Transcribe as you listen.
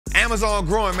Amazon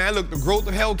growing, man. Look, the growth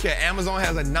of healthcare. Amazon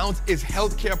has announced its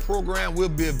healthcare program will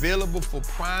be available for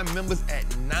Prime members at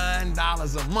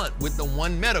 $9 a month with the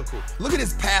One Medical. Look at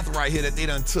this path right here that they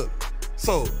done took.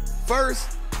 So,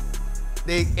 first,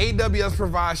 AWS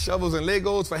provides shovels and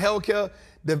Legos for healthcare.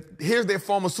 Here's their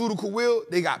pharmaceutical wheel.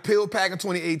 They got PillPack in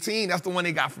 2018. That's the one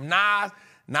they got from Nas.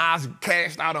 Nas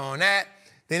cashed out on that.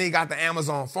 Then they got the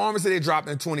Amazon Pharmacy. They dropped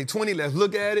in 2020. Let's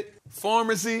look at it.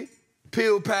 Pharmacy,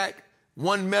 PillPack,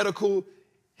 One Medical.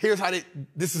 Here's how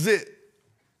this is it.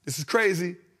 This is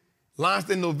crazy.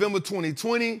 Launched in November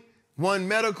 2020. One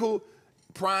Medical,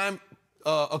 Prime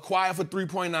acquired for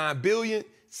 $3.9 billion.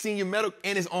 Senior Medical,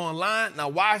 and it's online. Now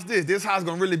watch this. This is how it's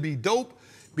gonna really be dope,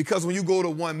 because when you go to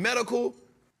One Medical,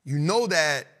 you know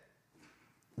that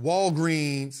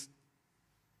Walgreens,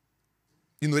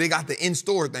 they got the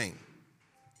in-store thing.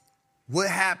 What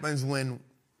happens when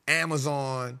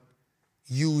Amazon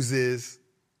uses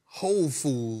Whole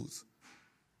Foods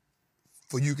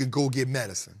for you can go get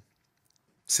medicine?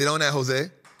 Sit on that, Jose.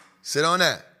 Sit on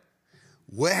that.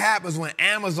 What happens when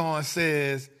Amazon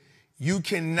says you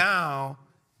can now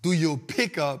do your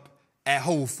pickup at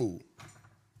Whole Foods?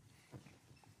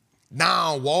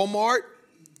 Now Walmart,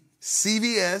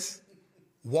 CVS,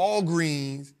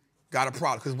 Walgreens got a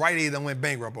problem, because Rite Aid done went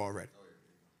bankrupt already.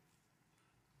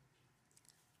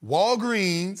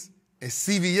 Walgreens and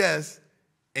CVS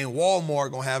and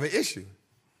Walmart gonna have an issue.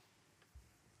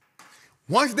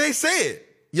 Once they said,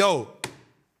 yo,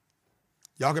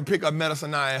 y'all can pick up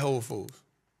medicine now at Whole Foods,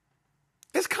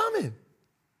 it's coming.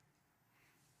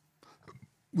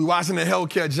 We watching the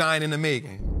healthcare giant in the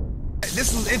making.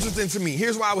 This was interesting to me.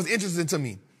 Here's why it was interesting to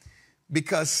me.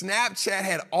 Because Snapchat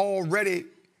had already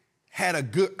had a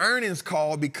good earnings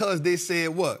call, because they said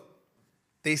what?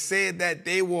 They said that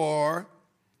they were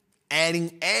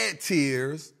adding ad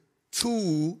tiers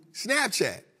to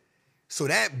Snapchat. So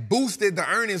that boosted the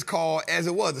earnings call as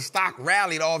it was. The stock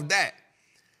rallied off that.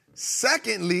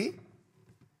 Secondly,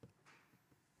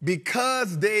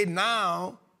 because they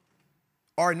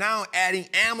are now adding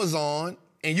Amazon,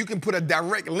 and you can put a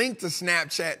direct link to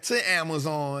Snapchat to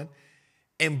Amazon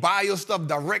and buy your stuff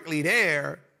directly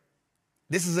there,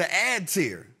 this is an ad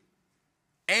tier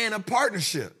and a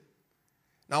partnership.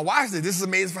 Now watch this. This is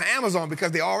amazing for Amazon,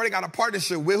 because they already got a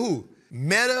partnership with who?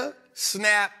 Meta,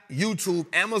 Snap, YouTube.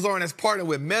 Amazon has partnered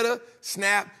with Meta,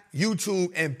 Snap,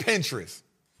 YouTube, and Pinterest.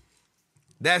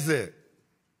 That's it.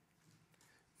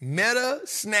 Meta,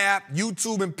 Snap,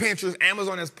 YouTube, and Pinterest.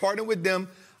 Amazon has partnered with them.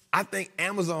 I think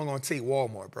Amazon gonna take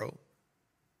Walmart, bro.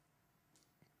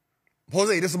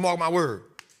 Jose, this is mark my word.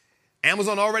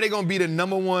 Amazon already gonna be the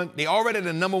number one. They already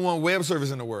the number one web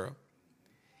service in the world.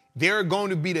 They're going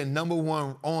to be the number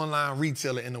one online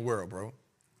retailer in the world, bro.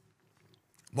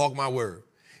 Mark my word.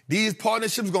 These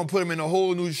partnerships gonna put them in a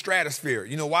whole new stratosphere.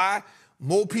 You know why?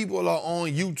 More people are on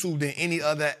YouTube than any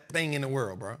other thing in the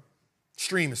world, bro.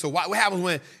 Streaming. So what happens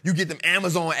when you get them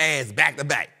Amazon ads back to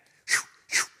back?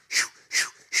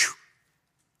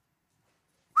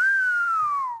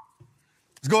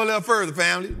 Let's go a little further,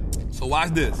 family. So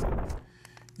watch this.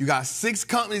 You got 6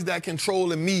 companies that control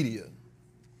the media.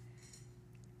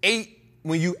 8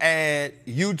 when you add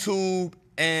YouTube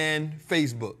and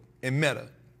Facebook and Meta.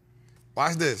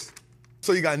 Watch this.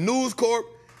 So you got News Corp.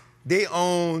 They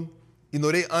own,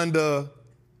 they under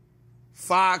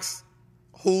Fox,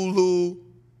 Hulu,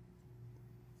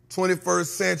 21st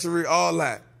Century, all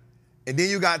that. And then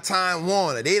you got Time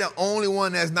Warner. They the only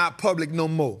one that's not public no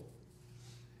more.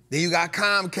 Then you got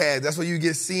Comcast. That's where you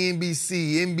get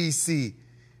CNBC, NBC,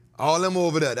 all them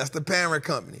over there. That's the parent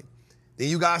company. Then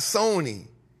you got Sony.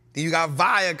 Then you got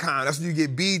Viacom. That's where you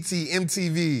get BT,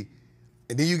 MTV.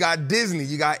 And then you got Disney.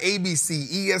 You got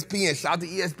ABC, ESPN. Shout out to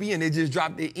ESPN. They just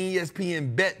dropped their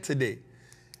ESPN bet today.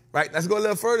 Right? Let's go a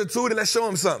little further to it and let's show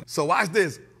them something. So watch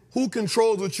this. Who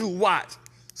controls what you watch?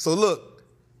 So look,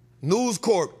 News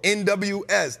Corp,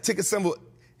 NWS, ticker symbol.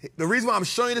 The reason why I'm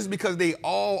showing this is because they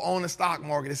all own the stock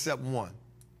market except one.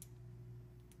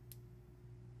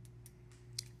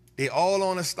 They all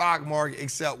own the stock market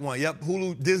except one. Yep,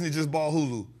 Hulu, Disney just bought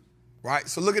Hulu. Right?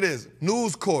 So look at this.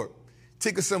 News Corp,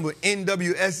 ticker symbol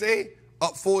NWSA,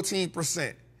 up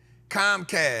 14%.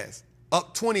 Comcast,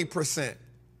 up 20%.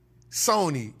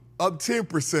 Sony, up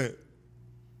 10%.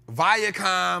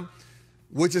 Viacom,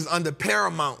 which is under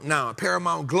Paramount now,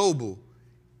 Paramount Global,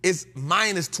 it's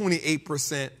minus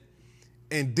 28%.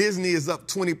 And Disney is up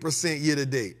 20% year to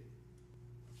date.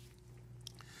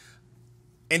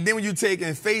 And then when you take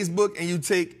in Facebook, and you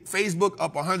take Facebook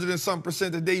up 100 and some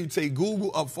percent a day, you take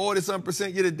Google up 40 some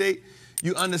percent year to date,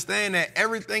 you understand that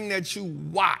everything that you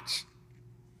watch,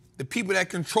 the people that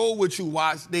control what you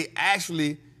watch, they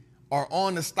actually are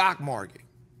on the stock market.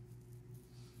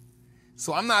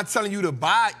 So I'm not telling you to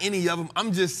buy any of them.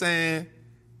 I'm just saying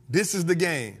this is the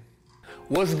game.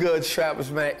 What's good, trappers,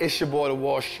 man? It's your boy, the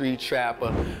Wall Street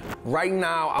Trapper. Right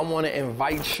now, I want to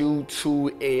invite you to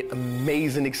an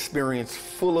amazing experience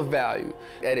full of value.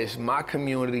 That is my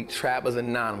community, Trappers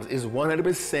Anonymous. It's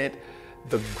 100%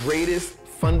 the greatest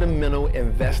fundamental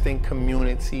investing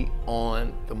community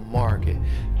on the market.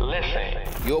 Listen,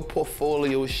 your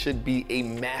portfolio should be a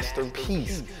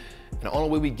masterpiece. And the only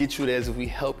way we get you there is if we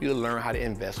help you to learn how to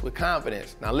invest with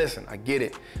confidence. Now listen, I get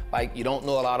it. Like, you don't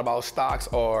know a lot about stocks,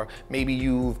 or maybe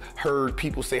you've heard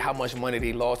people say how much money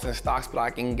they lost in stocks, but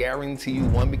I can guarantee you,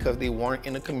 one, because they weren't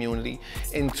in the community,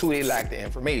 and two, they lack the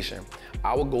information.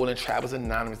 Our goal in Trappers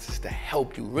Anonymous is to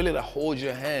help you, really to hold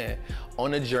your hand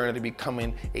on the journey to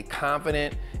becoming a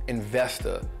confident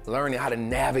investor, learning how to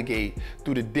navigate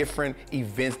through the different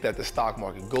events that the stock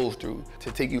market goes through to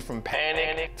take you from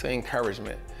panic to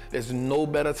encouragement. There's no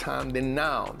better time than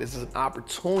now. This is an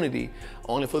opportunity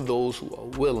only for those who are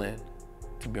willing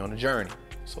to be on the journey.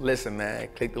 So listen, man,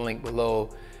 click the link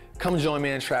below. Come join me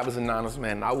in Trappers Anonymous,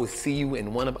 man. I will see you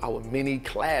in one of our many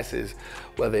classes,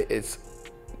 whether it's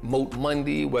Moat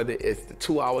Monday, whether it's the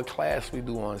 2-hour class we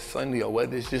do on Sunday, or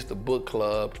whether it's just a book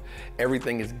club.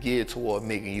 Everything is geared toward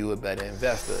making you a better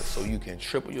investor so you can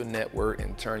triple your net worth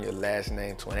and turn your last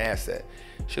name to an asset.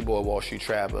 It's your boy, Wall Street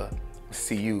Trapper.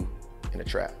 See you in the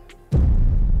trap.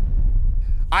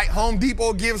 All right, Home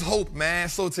Depot gives hope, man.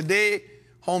 So today,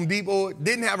 Home Depot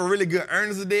didn't have a really good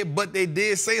earnings today, but they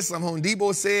did say something. Home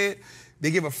Depot said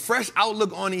they give a fresh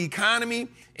outlook on the economy,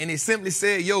 and they simply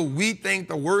said, yo, we think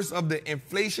the worst of the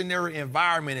inflationary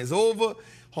environment is over.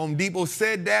 Home Depot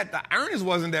said that. The earnings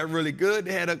wasn't that really good.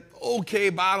 They had an okay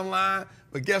bottom line,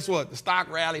 but guess what? The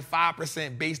stock rallied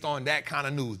 5% based on that kind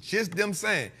of news. Just them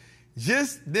saying.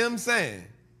 Just them saying.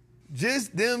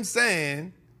 Just them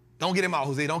saying. Don't get him out,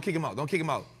 Jose. Don't kick him out. Don't kick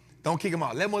him out. Don't kick him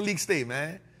out. Let Malik stay,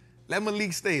 man. Let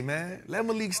Malik stay, man. Let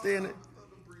Malik stay in the,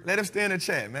 let him stay in the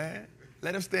chat, man.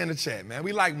 Let him stay in the chat, man.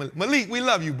 We like Malik. Malik, we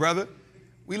love you, brother.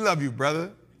 We love you,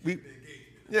 brother.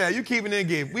 Yeah, you keeping it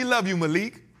engaged. We love you,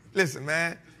 Malik. Listen,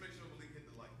 man. Just make sure Malik hit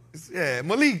the like. Yeah,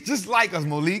 Malik, just like us,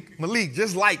 Malik. Malik,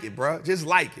 just like it, bro. Just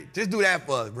like it. Just do that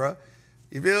for us, bro.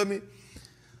 You feel me?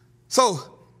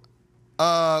 So,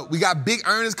 we got big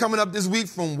earnings coming up this week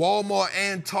from Walmart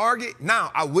and Target. Now,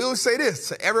 I will say this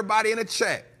to everybody in the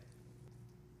chat.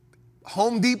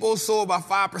 Home Depot sold by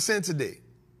 5% today.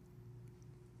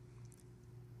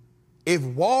 If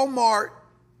Walmart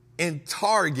and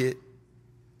Target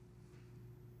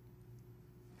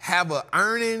have a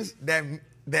earnings if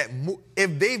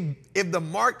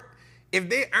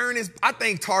they earnings, I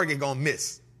think Target gonna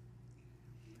miss.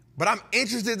 But I'm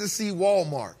interested to see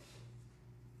Walmart.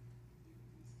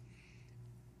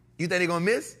 You think they're gonna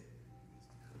miss?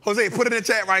 Jose, put it in the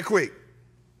chat right quick.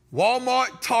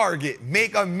 Walmart, Target,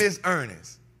 make a miss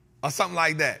earnings. Or something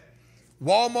like that.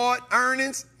 Walmart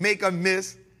earnings, make a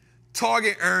miss.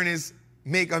 Target earnings,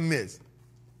 make a miss.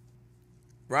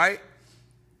 Right?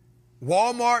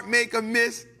 Walmart make a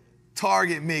miss.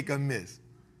 Target make a miss.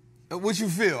 What you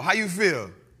feel? How you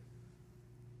feel?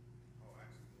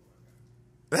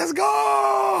 Let's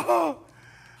go!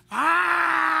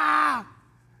 Ah!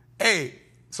 Hey.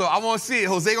 So I want to see it.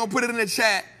 Jose gonna put it in the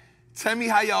chat. Tell me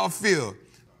how y'all feel.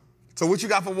 So what you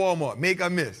got for Walmart? Make or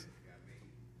miss?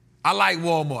 I like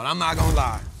Walmart. I'm not gonna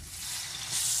lie.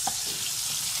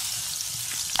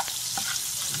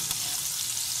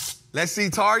 Let's see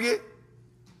Target.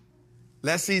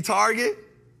 Let's see Target.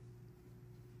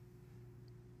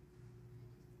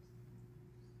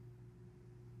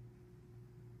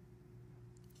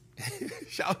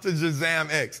 Shout to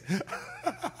Shazam X.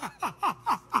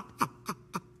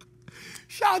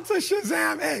 Shout to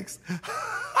Shazam X.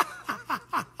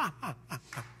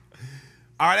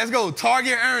 All right, let's go.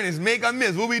 Target earnings, make or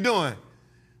miss. What we doing?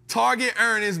 Target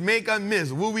earnings, make or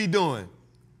miss. What we doing?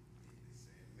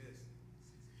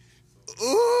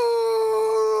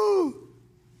 Ooh.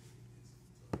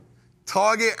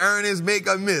 Target earnings, make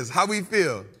or miss. How we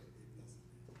feel?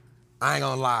 I ain't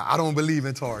gonna lie. I don't believe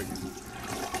in Target.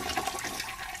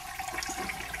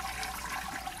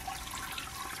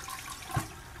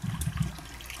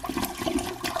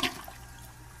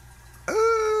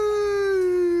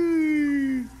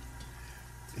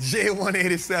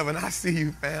 J187, I see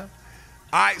you, fam.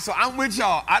 All right, so I'm with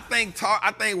y'all. I think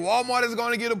Walmart is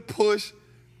going to get a push.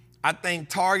 I think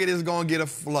Target is going to get a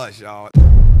flush, y'all.